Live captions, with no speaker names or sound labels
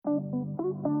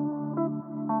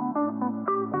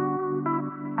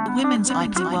Women's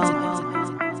IP World.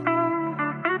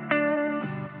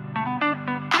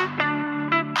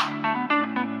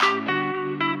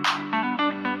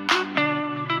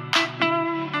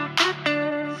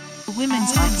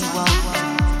 Women's IP World.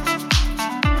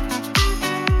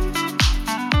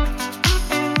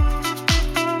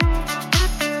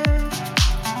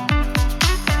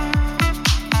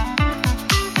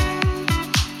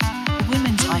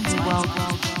 Women's IP World.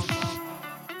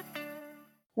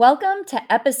 Welcome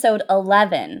to episode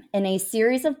 11 in a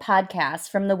series of podcasts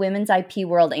from the Women's IP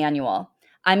World Annual.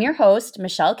 I'm your host,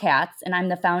 Michelle Katz, and I'm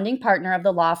the founding partner of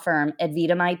the law firm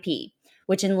Advitam IP,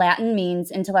 which in Latin means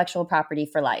intellectual property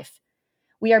for life.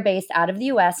 We are based out of the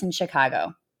US in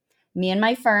Chicago. Me and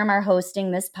my firm are hosting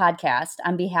this podcast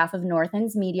on behalf of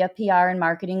Northens Media PR and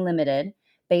Marketing Limited,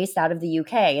 based out of the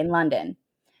UK in London.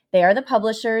 They are the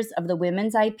publishers of the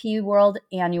Women's IP World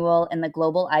Annual and the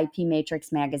Global IP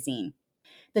Matrix magazine.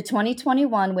 The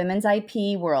 2021 Women's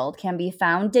IP World can be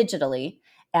found digitally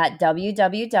at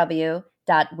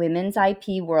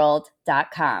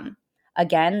www.womensipworld.com.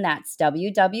 Again, that's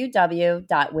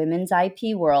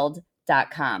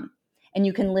www.womensipworld.com. And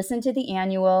you can listen to the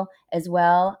annual as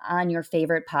well on your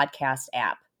favorite podcast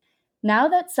app. Now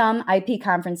that some IP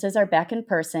conferences are back in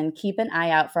person, keep an eye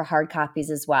out for hard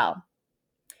copies as well.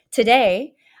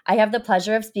 Today, I have the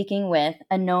pleasure of speaking with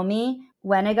Anomi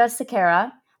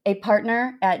Wenigasekera, a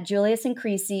partner at Julius &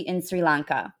 Creasy in Sri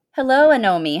Lanka. Hello,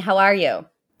 Anomi. How are you?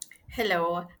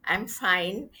 Hello, I'm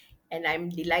fine, and I'm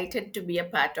delighted to be a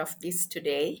part of this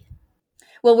today.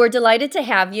 Well, we're delighted to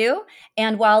have you.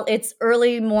 And while it's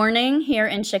early morning here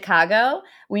in Chicago,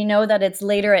 we know that it's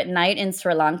later at night in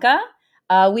Sri Lanka.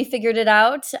 We figured it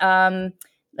out.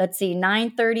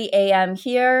 9:30 a.m.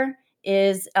 here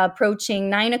is approaching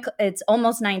 9 o'clock. It's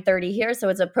almost 9:30 here, so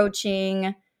it's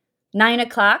approaching 9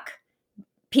 o'clock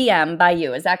p.m. by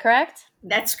you. Is that correct?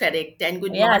 That's correct, and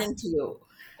good Yes. morning to you.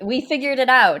 We figured it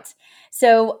out.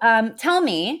 So tell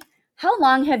me, how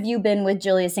long have you been with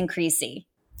Julius & Creasy?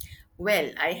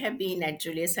 Well, I have been at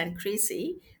Julius and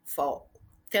Creasy for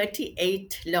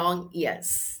 38 long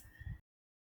years.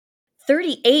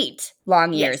 38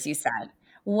 long Yes. years, you said.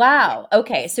 Wow.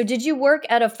 Okay. So did you work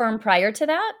at a firm prior to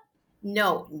that?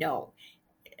 No.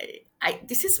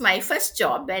 This is my first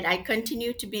job, and I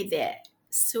continue to be there.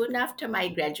 Soon after my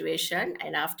graduation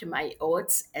and after my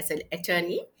oaths as an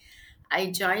attorney, I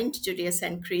joined Julius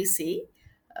and Creasy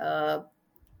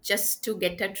just to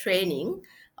get a training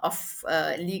of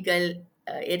legal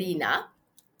arena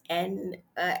and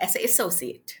as an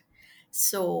associate.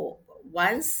 So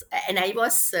once, and I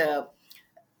was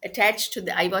attached to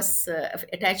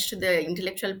the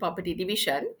intellectual property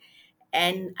division,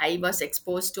 and I was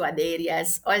exposed to other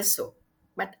areas also.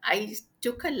 But I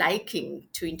took a liking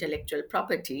to intellectual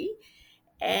property,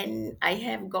 and I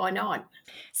have gone on.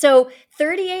 So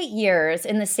 38 years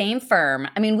in the same firm.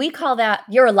 I mean, we call that,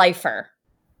 you're a lifer.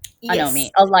 Anomi,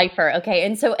 Yes, a lifer. Okay.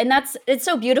 And it's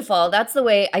so beautiful. That's the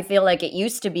way I feel like it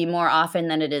used to be more often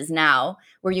than it is now,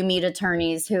 where you meet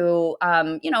attorneys who,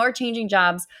 are changing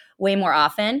jobs way more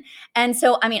often. And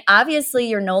so, I mean, obviously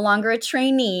you're no longer a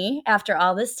trainee after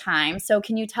all this time. So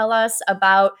can you tell us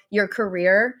about your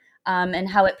career and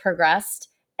how it progressed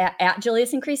at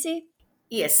Julius & Creasy?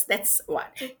 yes, that's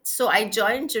what. So I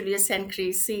joined Julius and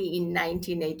Creasy in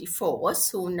 1984,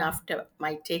 soon after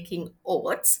my taking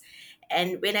oaths.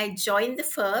 And when I joined the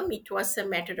firm, it was a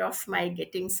matter of my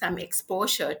getting some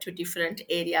exposure to different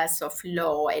areas of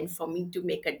law and for me to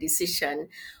make a decision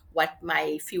what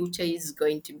my future is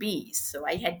going to be. So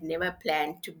I had never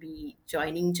planned to be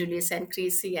joining Julius and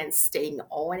Creasy and staying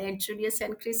on at Julius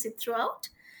and Creasy throughout.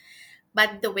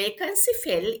 But the vacancy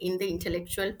fell in the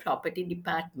intellectual property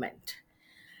department.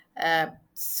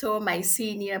 So my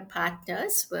senior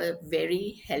partners were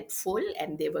very helpful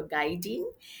and they were guiding,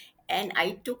 and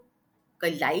I took a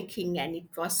liking, and it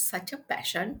was such a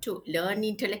passion to learn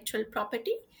intellectual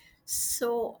property.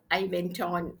 So I went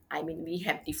on. I mean, we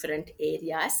have different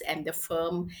areas, and the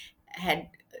firm had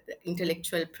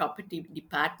intellectual property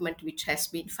department which has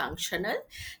been functional.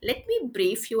 Let me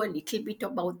brief you a little bit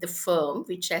about the firm,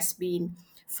 which has been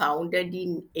founded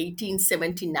in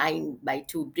 1879 by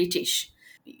two British.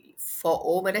 For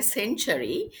over a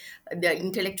century, the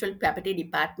intellectual property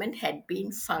department had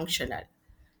been functional.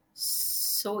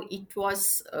 So it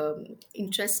was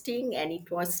interesting, and it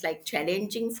was like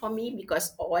challenging for me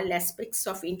because all aspects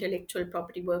of intellectual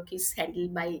property work is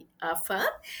handled by a firm.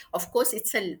 Of course,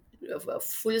 it's a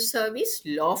full service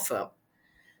law firm.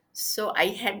 So I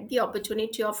had the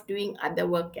opportunity of doing other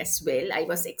work as well. I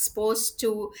was exposed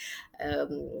to,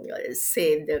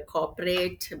 say, the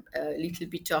corporate, a little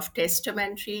bit of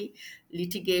testamentary,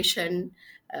 litigation,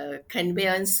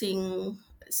 conveyancing,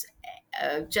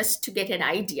 just to get an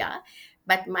idea.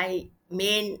 But my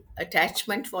main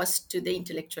attachment was to the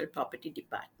intellectual property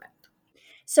department.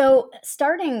 So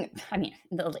starting, I mean,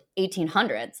 the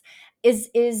 1800s,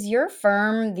 is your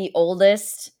firm the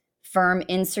oldest firm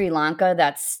in Sri Lanka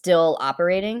that's still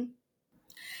operating?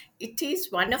 It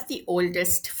is one of the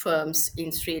oldest firms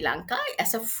in Sri Lanka.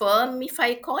 As a firm, if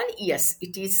I call, yes,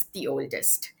 it is the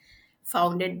oldest.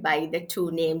 Founded by the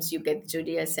two names, you get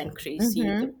Julius and Creasy,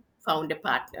 the Hmm. founder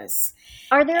partners.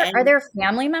 Are And there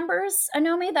family members,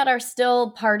 Anomi, that are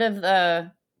still part of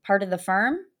the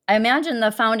firm? I imagine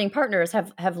the founding partners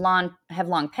have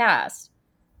long passed.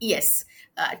 yes,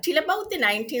 till about the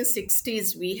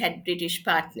 1960s, we had British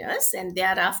partners, and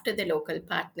thereafter the local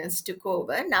partners took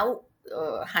over. Now,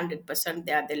 100%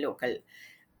 they are the local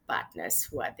partners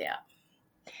who are there.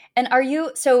 And are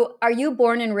you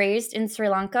born and raised in Sri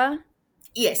Lanka?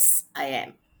 Yes, I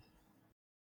am.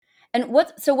 And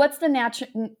what's the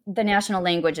national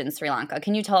language in Sri Lanka?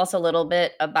 Can you tell us a little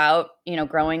bit about,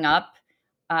 growing up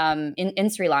in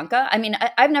Sri Lanka? I mean,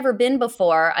 I've never been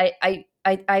before.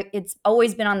 It's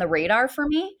always been on the radar for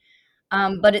me,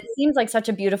 but it seems like such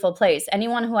a beautiful place.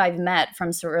 Anyone who I've met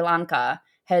from Sri Lanka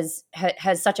has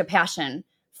such a passion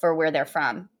for where they're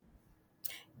from.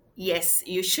 Yes,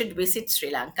 you should visit Sri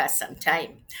Lanka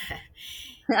sometime.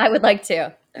 I would like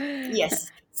to. Yes.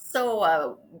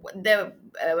 So there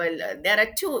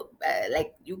are two,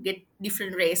 like you get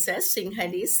different races: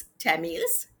 Sinhalese,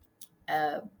 Tamils,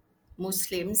 uh,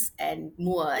 Muslims, and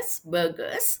Moors,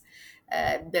 Burghers.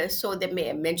 So the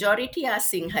majority are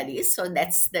Sinhalese, so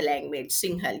that's the language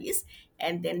Sinhalese,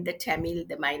 and then the Tamil,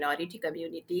 the minority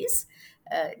communities,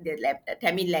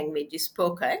 Tamil language is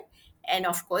spoken, and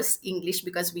of course English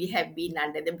because we have been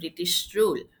under the British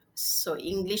rule, so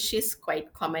English is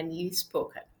quite commonly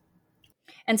spoken.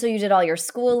 And so you did all your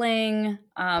schooling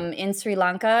in Sri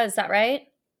Lanka, is that right?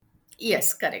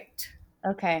 Yes, correct.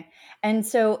 Okay. And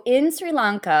so in Sri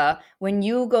Lanka, when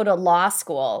you go to law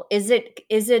school, is it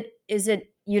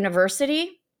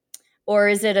university or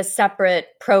is it a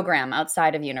separate program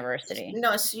outside of university?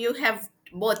 No, so you have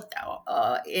both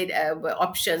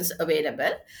options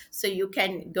available. So you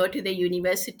can go to the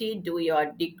university, do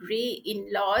your degree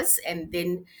in laws, and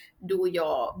then do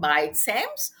your bar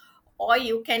exams, or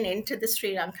you can enter the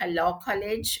Sri Lanka Law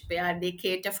College where they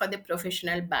cater for the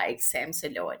professional bar exams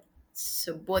alone.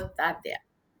 So both are there.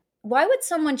 Why would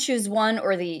someone choose one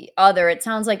or the other? It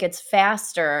sounds like it's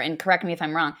faster, and correct me if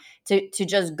I'm wrong, to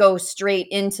just go straight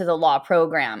into the law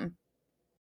program.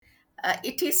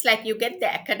 It is like you get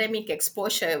the academic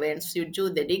exposure once you do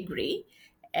the degree,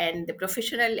 and the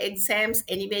professional exams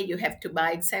anyway you have to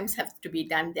buy exams have to be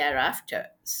done thereafter.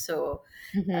 So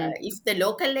Mhm. if the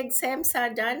local exams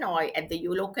are done or at the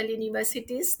local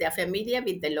universities they're familiar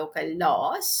with the local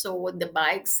law, so the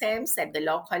bar exams at the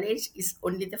law college is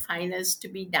only the finals to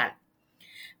be done.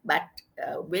 But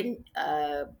when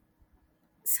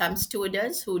some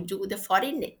students who do the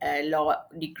foreign law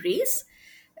degrees,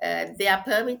 they are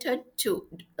permitted to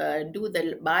do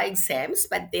the bar exams,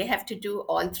 but they have to do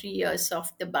all 3 years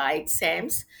of the bar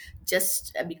exams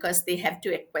just because they have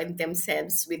to acquaint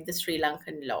themselves with the Sri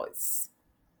Lankan laws.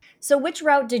 So which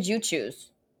route did you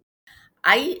choose?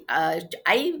 I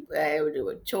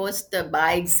chose the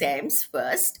bar exams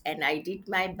first, and I did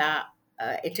my bar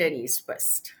attorneys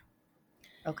first.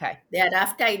 Okay.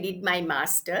 Thereafter, I did my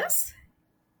masters,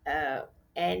 uh,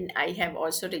 and I have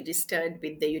also registered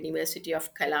with the University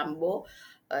of Colombo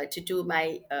to do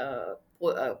my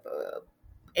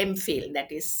MPhil,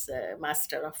 that is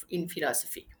Master of in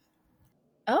Philosophy.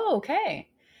 Oh, okay.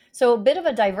 So a bit of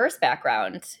a diverse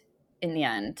background in the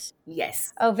end.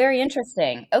 Yes. Oh, very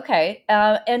interesting. Okay.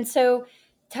 And so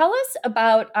tell us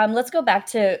about, let's go back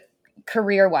to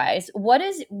career wise. What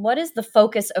is the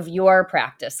focus of your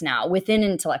practice now within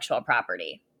intellectual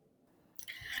property?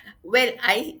 Well,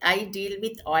 I deal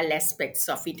with all aspects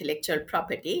of intellectual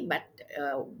property, but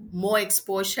more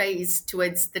exposure is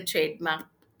towards the trademark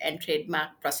and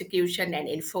trademark prosecution and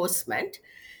enforcement.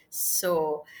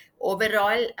 So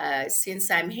overall,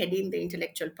 since I'm heading the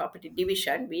intellectual property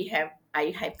division, I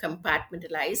have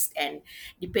compartmentalized, and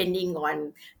depending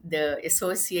on the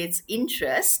associate's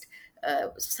interest,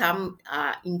 some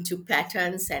are into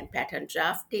patterns and pattern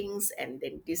draftings, and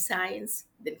then designs,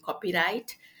 then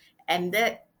copyright, and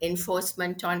the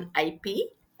enforcement on IP.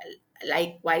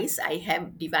 Likewise, I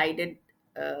have divided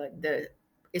the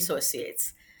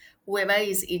associates. Whoever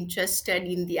is interested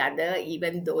in the other,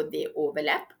 even though they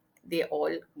overlap, they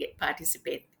all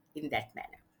participate in that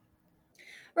manner.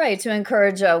 Right, to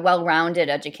encourage a well-rounded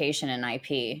education in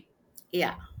IP.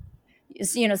 Yeah.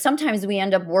 Sometimes we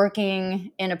end up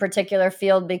working in a particular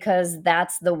field because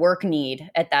that's the work need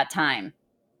at that time.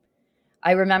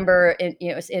 I remember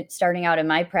starting out in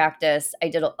my practice, I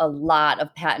did a lot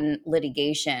of patent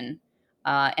litigation,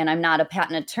 and I'm not a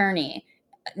patent attorney.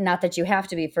 Not that you have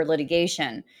to be for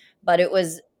litigation, but it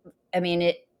was. I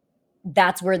mean,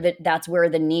 that's where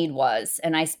the need was,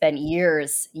 and I spent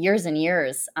years and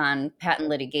years on patent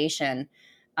litigation,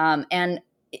 and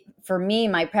for me,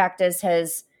 my practice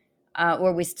has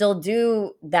where we still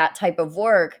do that type of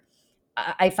work.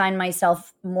 I find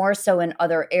myself more so in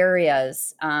other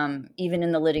areas, even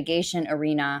in the litigation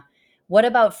arena. What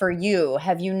about for you?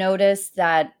 Have you noticed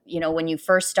that, when you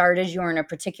first started, you were in a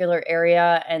particular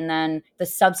area and then the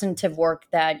substantive work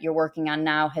that you're working on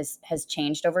now has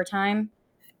changed over time?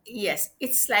 Yes,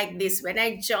 it's like this. When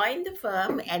I joined the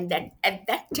firm, and that at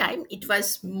that time it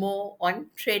was more on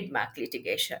trademark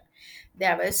litigation.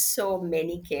 There were so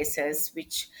many cases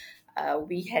which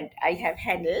I have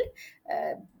handled,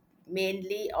 uh,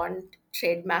 mainly on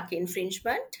trademark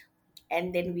infringement,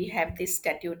 and then we have this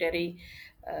statutory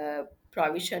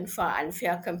provision for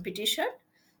unfair competition.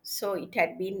 So it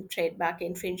had been trademark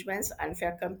infringements,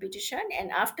 unfair competition, and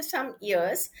after some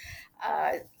years,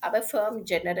 our firm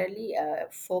generally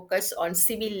focus on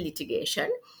civil litigation.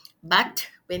 But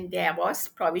when there was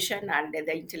provision under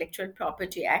the Intellectual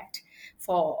Property Act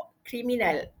for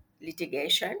criminal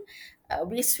litigation,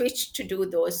 we switched to do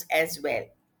those as well.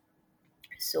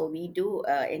 So we do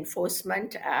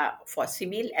enforcement for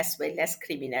civil as well as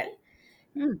criminal,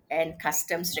 Hmm. and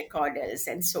customs recorders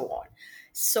and so on.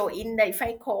 So if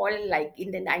I call, like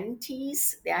in the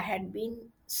 90s, there had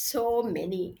been so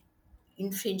many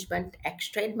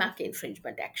trademark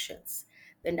infringement actions.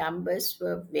 The numbers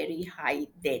were very high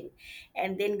then.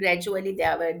 And then gradually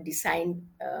there were design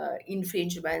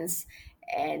infringements,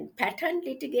 and patent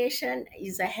litigation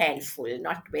is a handful,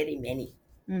 not very many.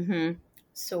 Mm-hmm.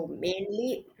 So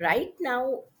mainly right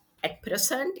now, at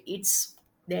present,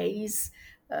 there is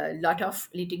a lot of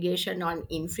litigation on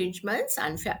infringements,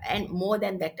 unfair, and more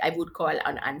than that, I would call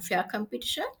on unfair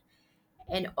competition,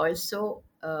 and also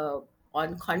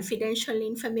on confidential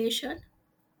information.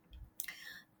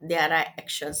 There are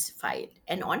actions filed,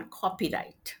 and on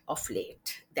copyright of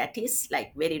late. That is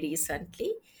like very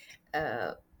recently,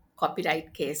 uh,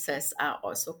 copyright cases are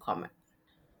also common.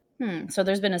 So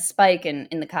there's been a spike in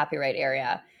the copyright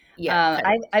area. Yeah,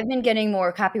 correct. I've been getting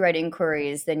more copyright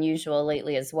inquiries than usual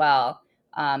lately as well,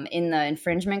 in the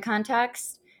infringement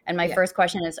context. And my Yeah. first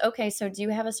question is, okay, so do you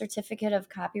have a certificate of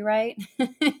copyright?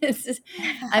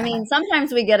 I mean,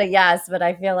 sometimes we get a yes, but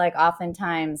I feel like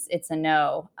oftentimes it's a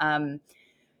no,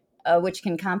 which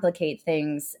can complicate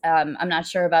things. I'm not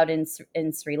sure about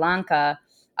in Sri Lanka.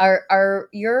 Are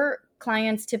your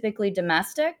clients typically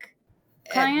domestic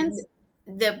uh, clients?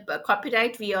 the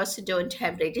copyright, we also don't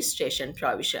have registration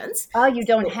provisions. Oh, you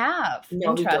don't So have.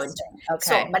 no, we don't. Interesting.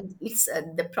 So Okay. but it's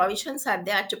the provisions are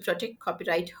there to protect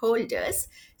copyright holders,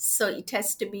 so it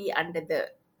has to be under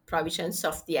the provisions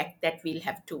of the act that we'll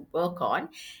have to work on,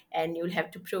 and you'll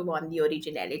have to prove on the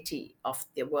originality of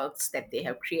the works that they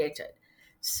have created.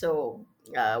 So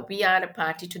we are a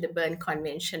party to the Berne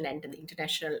Convention and the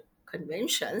international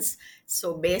conventions,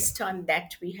 so based on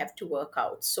that we have to work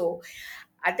out. So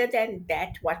other than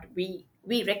that, what we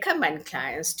recommend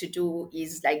clients to do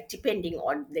is, like, depending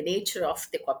on the nature of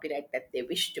the copyright that they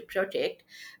wish to protect.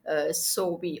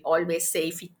 So we always say,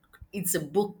 if it's a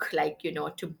book, like,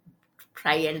 to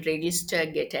try and register,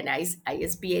 get an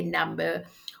ISBN number,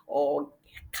 or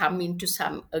come into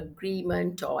some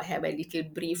agreement, or have a little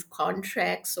brief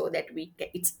contract, so that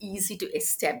it's easy to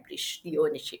establish the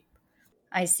ownership.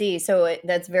 I see. So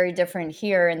that's very different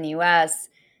here in the US.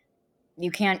 You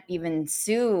can't even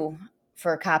sue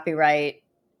for copyright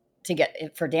to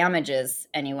get for damages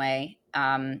anyway,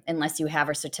 unless you have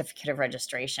a certificate of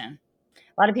registration.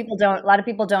 A lot of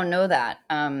people don't know that.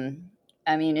 I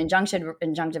mean,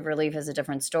 injunctive relief is a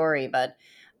different story, but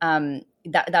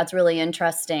that's really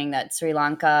interesting that Sri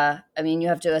Lanka. I mean, you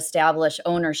have to establish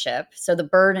ownership, so the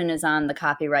burden is on the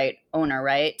copyright owner,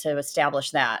 right, to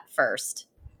establish that first,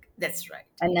 That's right.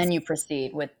 and Yes. then you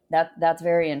proceed with that. That's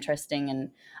very interesting,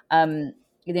 and um,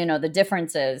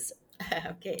 the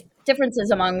Okay.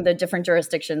 differences among the different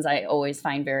jurisdictions, I always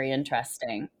find very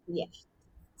interesting. Yeah.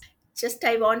 Just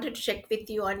I wanted to check with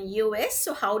you on US.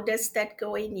 So how does that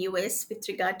go in US with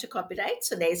regard to copyright?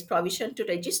 So there is provision to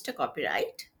register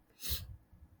copyright.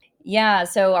 Yeah,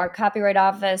 so our copyright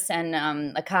office and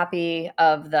a copy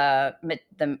of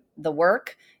the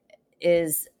work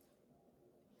is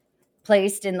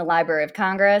placed in the Library of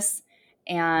Congress.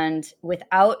 And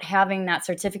without having that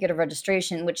certificate of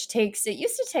registration, which it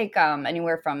used to take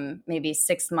anywhere from maybe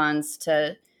 6 months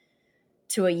to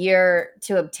a year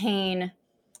to obtain.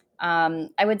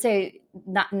 I would say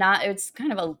not. It's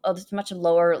kind of a much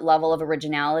lower level of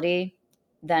originality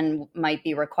than might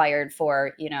be required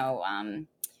for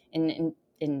in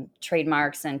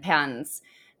trademarks and patents.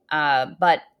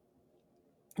 But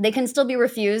they can still be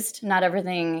refused. Not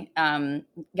everything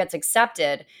gets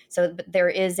accepted. So there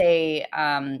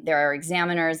are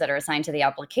examiners that are assigned to the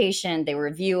application. They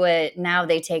review it. Now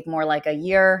they take more like a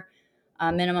year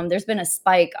minimum. There's been a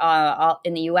spike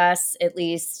in the U.S. at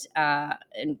least,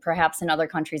 and perhaps in other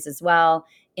countries as well,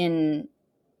 in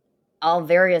all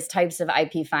various types of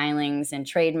IP filings and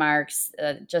trademarks.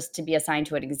 Just to be assigned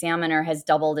to an examiner has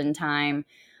doubled in time.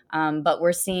 But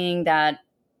we're seeing that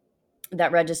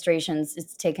registrations,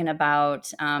 it's taken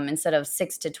about, instead of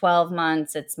 6 to 12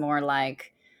 months, it's more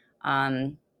like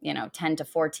 10 to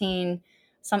 14,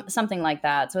 something like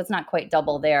that. So it's not quite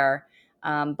double there.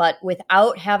 But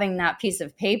without having that piece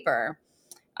of paper,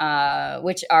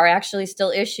 which are actually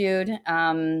still issued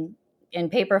in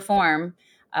paper form,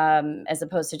 as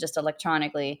opposed to just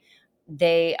electronically,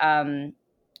 they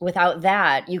without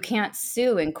that, you can't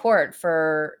sue in court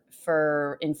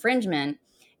for infringement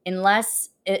unless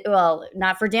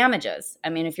not for damages. I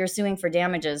mean, if you're suing for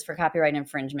damages for copyright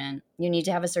infringement, you need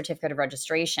to have a certificate of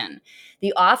registration.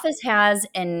 The office has,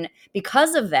 and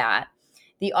because of that,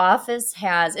 the office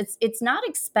has, it's not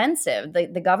expensive.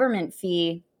 The government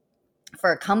fee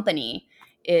for a company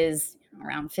is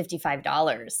around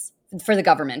 $55 for the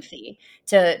government fee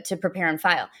to prepare and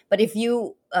file. But if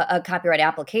you a copyright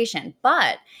application,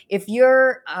 but if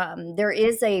you're there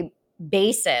is a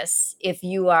basis if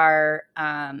you are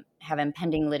have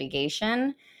impending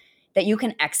litigation that you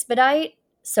can expedite,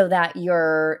 so that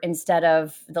you're, instead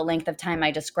of the length of time I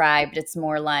described, it's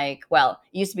more like, well,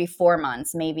 it used to be 4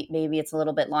 months, maybe it's a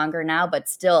little bit longer now, but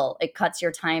still it cuts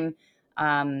your time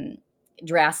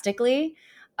drastically.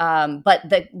 But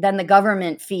then the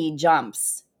government fee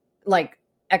jumps like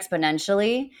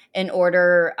exponentially in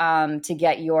order to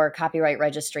get your copyright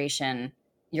registration,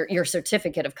 your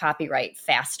certificate of copyright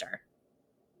faster.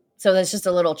 So that's just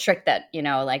a little trick that,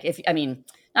 like,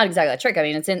 not exactly a trick. I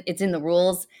mean, it's in the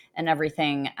rules and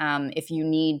everything. If you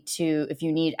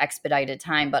need expedited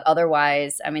time, but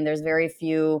otherwise, I mean, there's very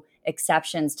few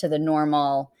exceptions to the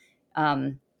normal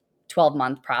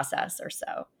 12-month process or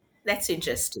so. That's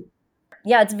interesting.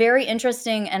 Yeah, it's very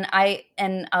interesting, and I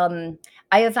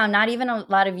have found not even a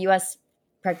lot of U.S.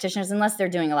 practitioners, unless they're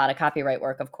doing a lot of copyright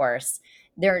work, of course,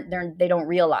 they don't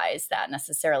realize that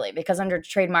necessarily, because under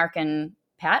trademark and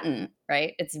patent,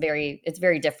 right, it's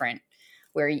very different,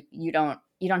 where you don't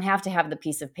have to have the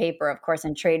piece of paper. Of course,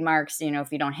 in trademarks,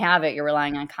 if you don't have it, you're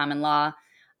relying on common law.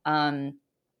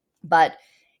 But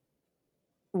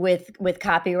with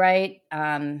copyright,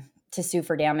 to sue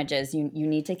for damages, you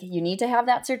need to have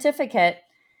that certificate.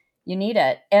 You need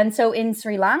it. And so in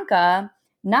Sri Lanka,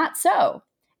 not so.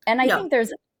 And No.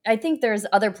 I think there's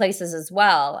other places as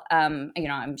well.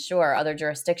 I'm sure other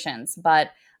jurisdictions,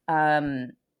 but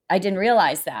I didn't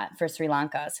realize that for Sri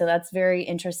Lanka. So that's very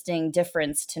interesting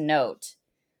difference to note.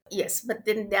 Yes, but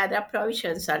then there are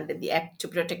provisions under the Act to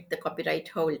protect the copyright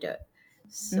holder.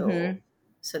 So,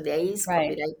 so there is Right.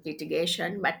 copyright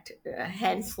litigation, but a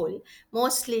handful.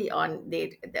 Mostly of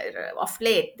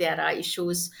late, there are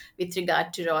issues with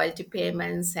regard to royalty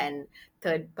payments and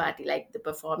third party, like the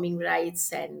performing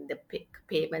rights and the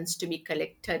payments to be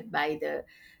collected by the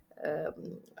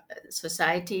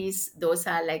societies. Those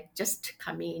are like just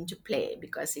coming into play,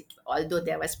 because although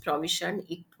there was provision,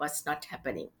 it was not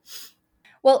happening.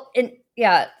 Well,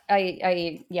 I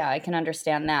can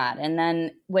understand that. And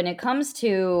then when it comes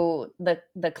to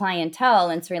the clientele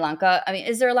in Sri Lanka, I mean,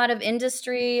 is there a lot of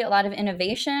industry, a lot of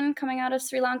innovation coming out of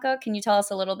Sri Lanka? Can you tell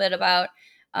us a little bit about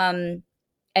and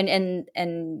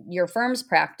your firm's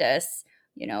practice?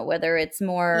 Whether it's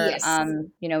more Yes.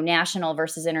 National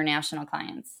versus international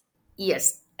clients.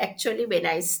 Yes, actually, when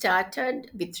I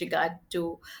started with regard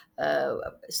to,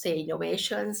 say,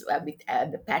 innovations with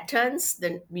the patterns,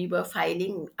 then we were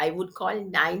filing, I would call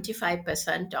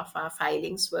 95% of our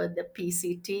filings were the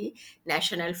PCT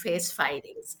national phase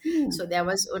filings. So there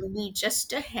was only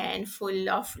just a handful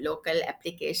of local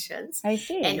applications. I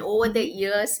see. And over the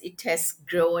years, it has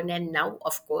grown. And now,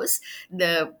 of course,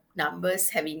 the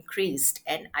numbers have increased.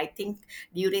 And I think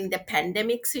during the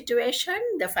pandemic situation,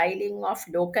 the filing of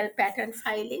local patent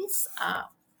filings are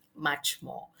much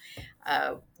more.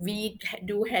 We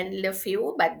do handle a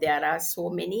few, but there are so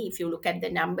many. If you look at the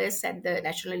numbers at the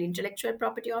National Intellectual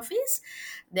Property Office,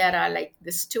 there are like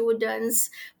the students,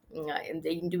 and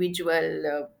the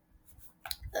individual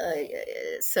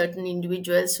certain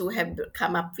individuals who have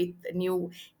come up with new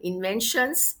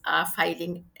inventions are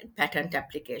filing patent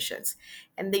applications,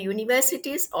 and the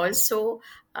universities also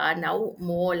are now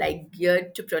more like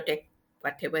geared to protect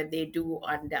whatever they do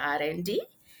on the R&D,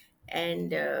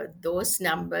 and those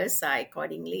numbers are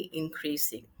accordingly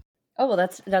increasing. Oh, well,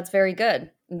 that's very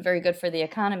good. And very good for the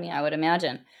economy, I would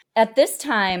imagine. At this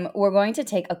time, we're going to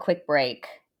take a quick break,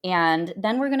 and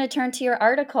then we're going to turn to your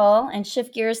article and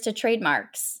shift gears to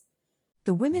trademarks.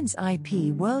 The Women's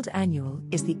IP World Annual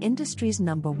is the industry's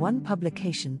 #1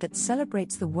 publication that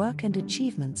celebrates the work and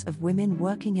achievements of women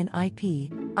working in IP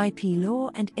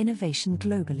law, and innovation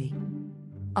globally.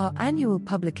 Our annual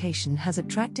publication has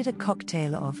attracted a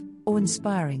cocktail of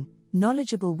awe-inspiring,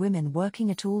 knowledgeable women working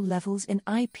at all levels in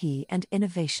IP and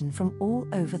innovation from all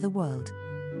over the world.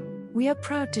 We are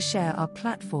proud to share our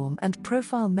platform and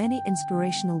profile many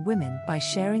inspirational women by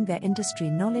sharing their industry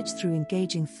knowledge through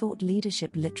engaging thought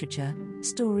leadership literature,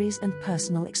 stories, and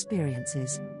personal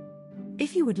experiences.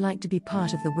 If you would like to be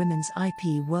part of the Women's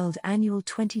IP World Annual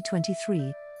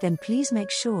 2023, then please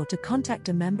make sure to contact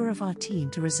a member of our team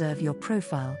to reserve your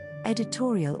profile,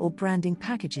 editorial, or branding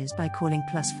packages by calling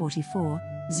 +44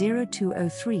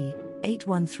 0203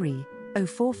 813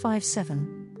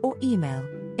 0457 or email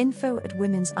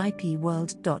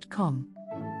info@womensipworld.com.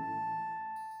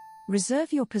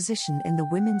 Reserve your position in the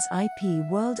Women's IP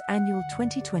World Annual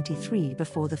 2023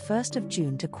 before the 1st of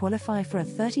June to qualify for a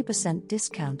 30%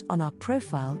 discount on our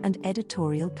profile and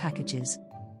editorial packages.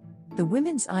 The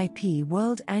Women's IP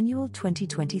World Annual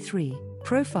 2023: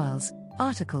 Profiles,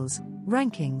 Articles,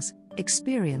 Rankings,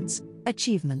 Experience,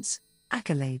 Achievements,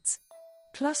 Accolades,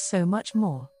 plus so much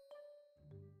more.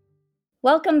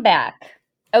 Welcome back.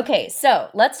 Okay, so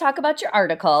let's talk about your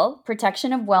article,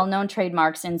 Protection of Well-Known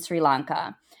Trademarks in Sri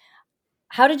Lanka.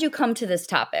 How did you come to this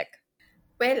topic?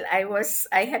 Well, I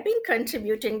have been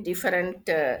contributing different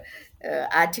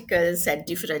articles at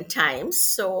different times.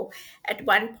 So at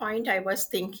one point I was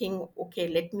thinking, okay,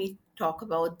 let me talk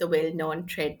about the well-known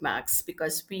trademarks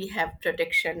because we have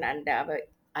protection under our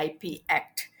IP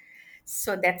Act.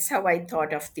 So that's how I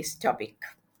thought of this topic.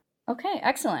 Okay,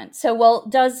 excellent. So, well,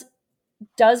 does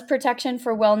protection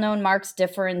for well-known marks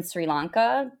differ in Sri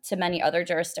Lanka to many other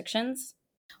jurisdictions?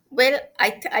 Well,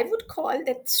 I would call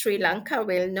that Sri Lanka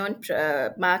well-known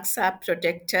marks are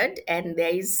protected, and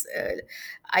there is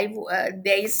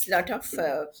lot of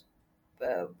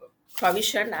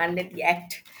provision under the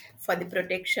Act for the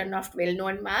protection of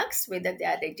well-known marks, whether they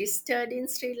are registered in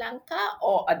Sri Lanka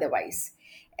or otherwise.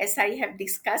 As I have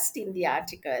discussed in the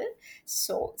article,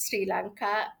 so Sri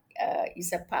Lanka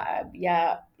we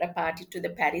are a party to the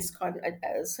Paris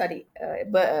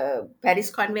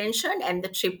Convention and the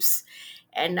TRIPS,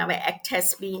 and our act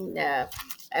has been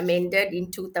amended in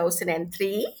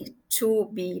 2003 to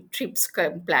be TRIPS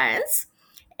compliance,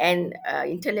 and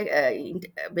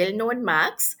well-known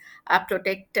marks are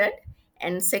protected,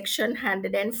 and section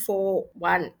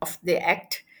 104(1) of the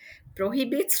act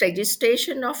prohibits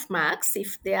registration of marks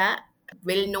if they are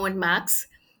well-known marks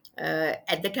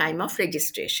at the time of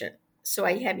registration. So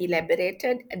I have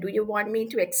elaborated. Do you want me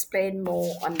to explain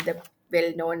more on the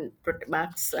well-known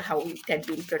marks, how it had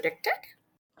been protected?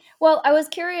 Well, I was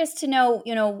curious to know,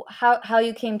 how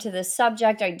you came to this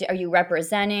subject. Are you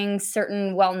representing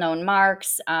certain well-known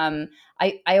marks? I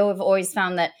have always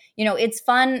found that, it's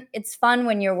fun. It's fun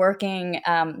when you're working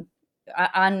on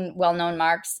well-known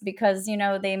marks because,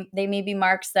 they may be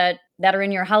marks that are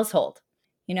in your household,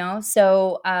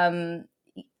 So,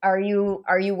 are you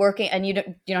working, and you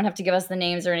don't have to give us the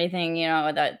names or anything,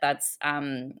 that's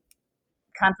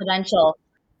confidential.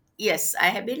 Yes, I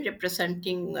have been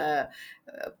representing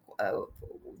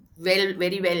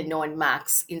very well known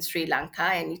marks in Sri Lanka,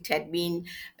 and it had been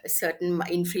certain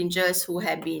infringers who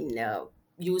have been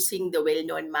using the well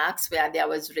known marks where there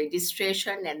was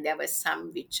registration, and there were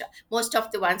some which, most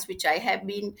of the ones which I have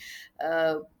been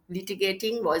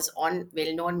litigating was on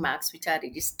well known marks which are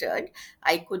registered.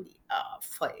 I could,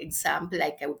 for example,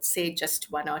 like I would say just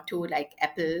one or two, like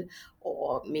Apple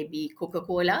or maybe Coca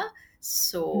Cola.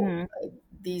 So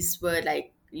these were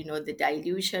like, the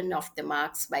dilution of the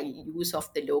marks by use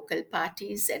of the local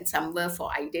parties, and some were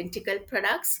for identical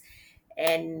products.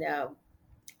 And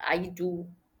I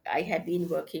have been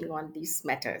working on these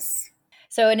matters.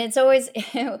 So, and it's always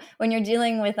when you're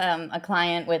dealing with a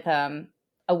client with a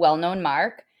well-known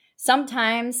mark,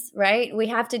 sometimes, right, we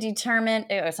have to determine,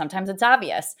 or sometimes it's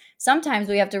obvious. Sometimes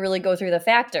we have to really go through the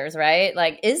factors, right?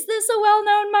 Like, is this a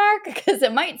well-known mark? Because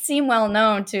it might seem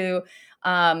well-known to,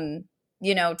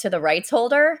 to the rights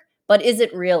holder, but is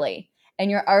it really? And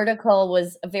your article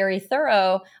was very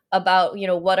thorough about,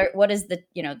 what is the,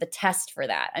 the test for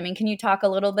that? I mean, can you talk a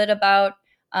little bit about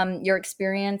your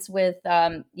experience with,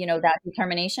 that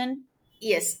determination?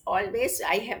 Yes, always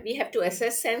we have to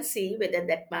assess and see whether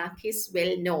that mark is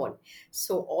well known.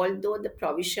 So although the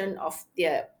provision of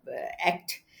the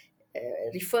act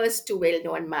refers to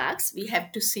well-known marks, we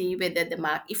have to see whether the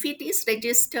mark, if it is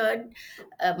registered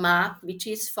mark which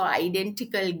is for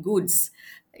identical goods,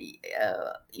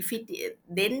 if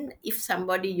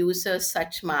somebody uses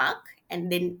such mark,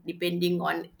 and then depending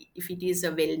on if it is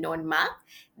a well-known mark,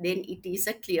 then it is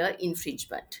a clear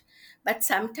infringement. But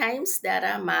sometimes there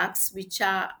are marks which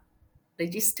are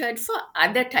registered for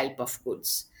other type of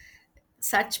goods.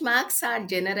 Such marks are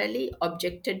generally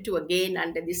objected to again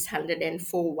under this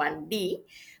 104(1)(d),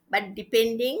 but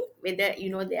depending whether,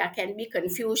 there can be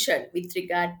confusion with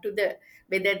regard to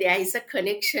whether there is a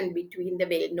connection between the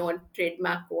well-known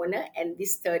trademark owner and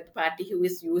this third party who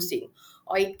is using,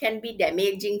 or it can be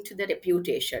damaging to the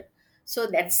reputation. So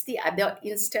that's the other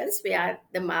instance where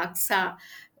the marks are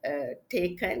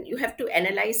taken. You have to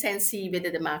analyze and see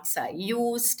whether the marks are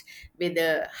used,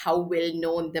 whether how well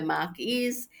known the mark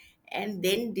is, and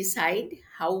then decide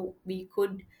how we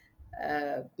could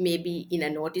maybe in a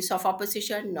notice of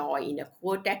opposition or in a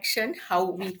court action,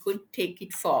 how we could take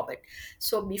it forward.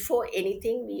 So before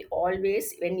anything, we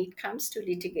always, when it comes to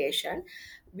litigation,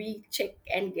 we check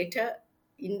and get a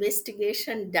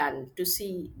investigation done to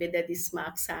see whether these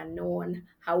marks are known,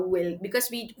 how well, because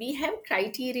we have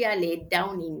criteria laid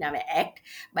down in our act,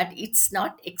 but it's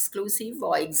not exclusive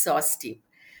or exhaustive.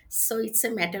 So it's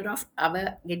a matter of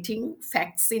our getting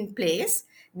facts in place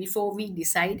before we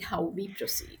decide how we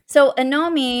proceed. So,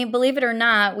 Anomi, believe it or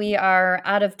not, we are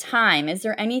out of time. Is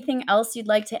there anything else you'd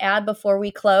like to add before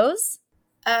we close?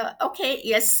 Okay,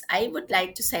 yes, I would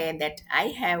like to say that I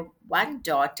have one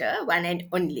daughter, one and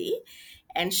only,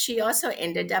 and she also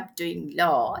ended up doing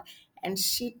law, and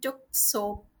she took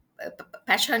so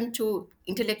passion to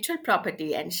intellectual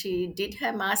property, and she did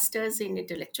her master's in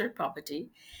intellectual property,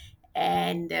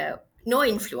 and no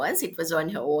influence, it was on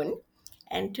her own.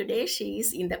 And today she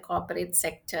is in the corporate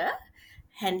sector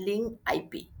handling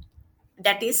IP.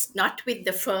 That is not with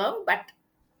the firm, but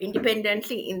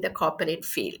independently in the corporate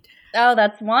field. Oh,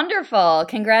 that's wonderful.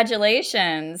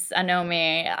 Congratulations,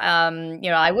 Anomi.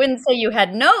 I wouldn't say you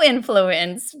had no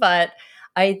influence, but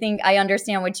I think I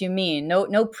understand what you mean.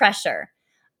 No pressure.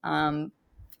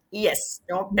 Yes,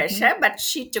 no pressure, but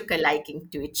she took a liking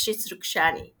to it. She's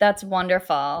Rukshani. That's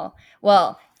wonderful.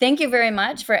 Well, thank you very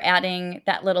much for adding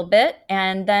that little bit.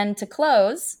 And then to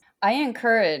close, I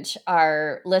encourage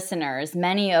our listeners,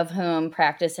 many of whom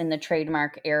practice in the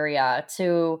trademark area,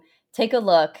 to take a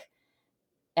look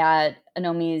at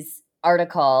Anomi's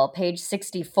article, page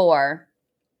 64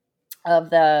 of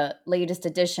the latest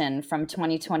edition from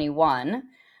 2021,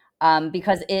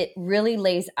 because it really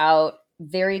lays out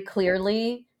very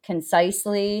clearly,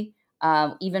 concisely,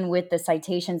 even with the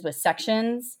citations with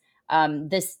sections,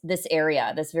 this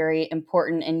area, this very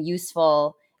important and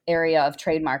useful area of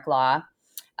trademark law.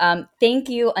 Thank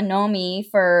you, Anomi,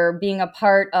 for being a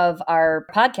part of our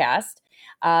podcast.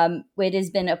 It has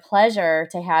been a pleasure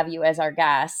to have you as our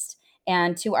guest.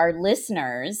 And to our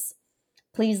listeners,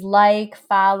 please like,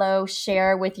 follow,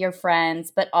 share with your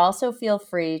friends, but also feel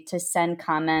free to send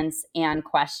comments and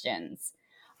questions.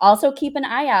 Also, keep an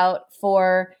eye out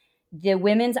for the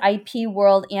Women's IP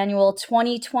World Annual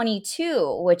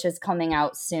 2022, which is coming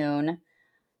out soon.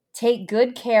 Take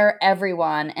good care,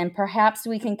 everyone, and perhaps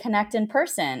we can connect in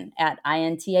person at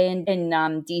INTA in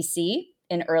DC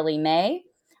in early May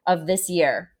of this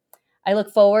year. I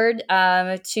look forward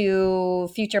to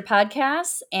future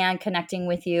podcasts and connecting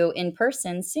with you in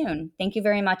person soon. Thank you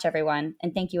very much, everyone.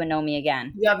 And thank you, Anomi,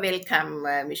 again. You're welcome,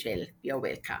 Michelle. You're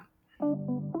welcome.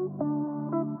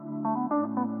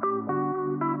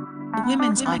 The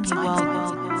Women's IP World.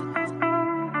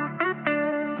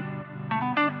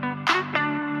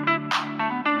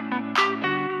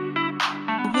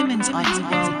 The Women's IP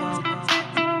World.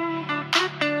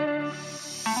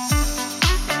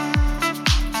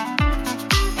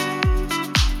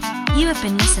 You have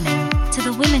been listening to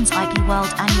the Women's IP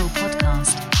World Annual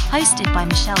Podcast, hosted by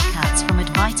Michelle Katz from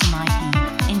Advitum IP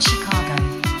in Chicago,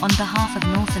 on behalf of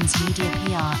Northlands Media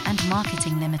PR and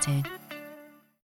Marketing Limited.